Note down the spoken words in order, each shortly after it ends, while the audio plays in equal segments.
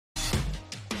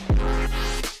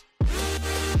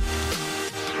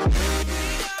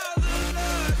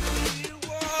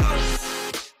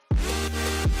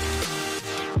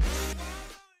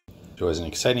It was an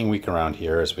exciting week around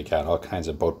here as we got all kinds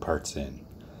of boat parts in.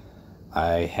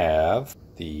 I have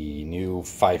the new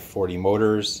 540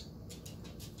 motors,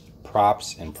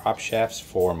 props, and prop shafts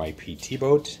for my PT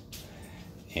boat.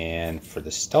 And for the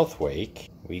Stealthwake,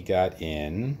 we got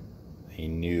in a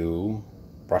new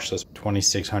brushless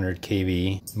 2600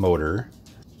 kV motor.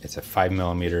 It's a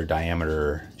 5mm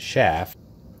diameter shaft.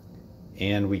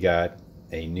 And we got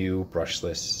a new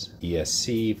brushless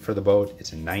ESC for the boat.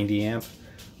 It's a 90 amp.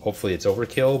 Hopefully it's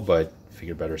overkill, but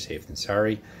figure better safe than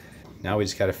sorry. Now we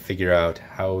just got to figure out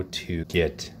how to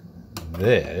get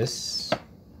this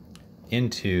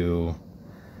into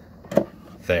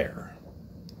there.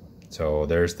 So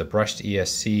there's the brushed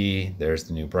ESC, there's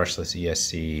the new brushless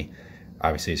ESC.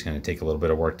 Obviously it's going to take a little bit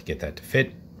of work to get that to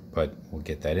fit, but we'll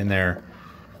get that in there.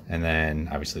 And then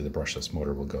obviously the brushless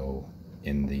motor will go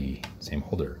in the same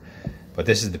holder. But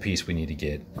this is the piece we need to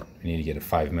get. We need to get a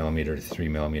 5mm to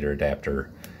 3mm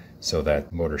adapter so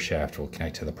that motor shaft will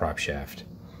connect to the prop shaft.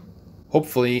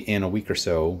 Hopefully in a week or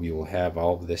so we will have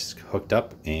all of this hooked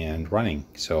up and running.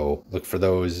 So look for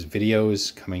those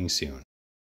videos coming soon.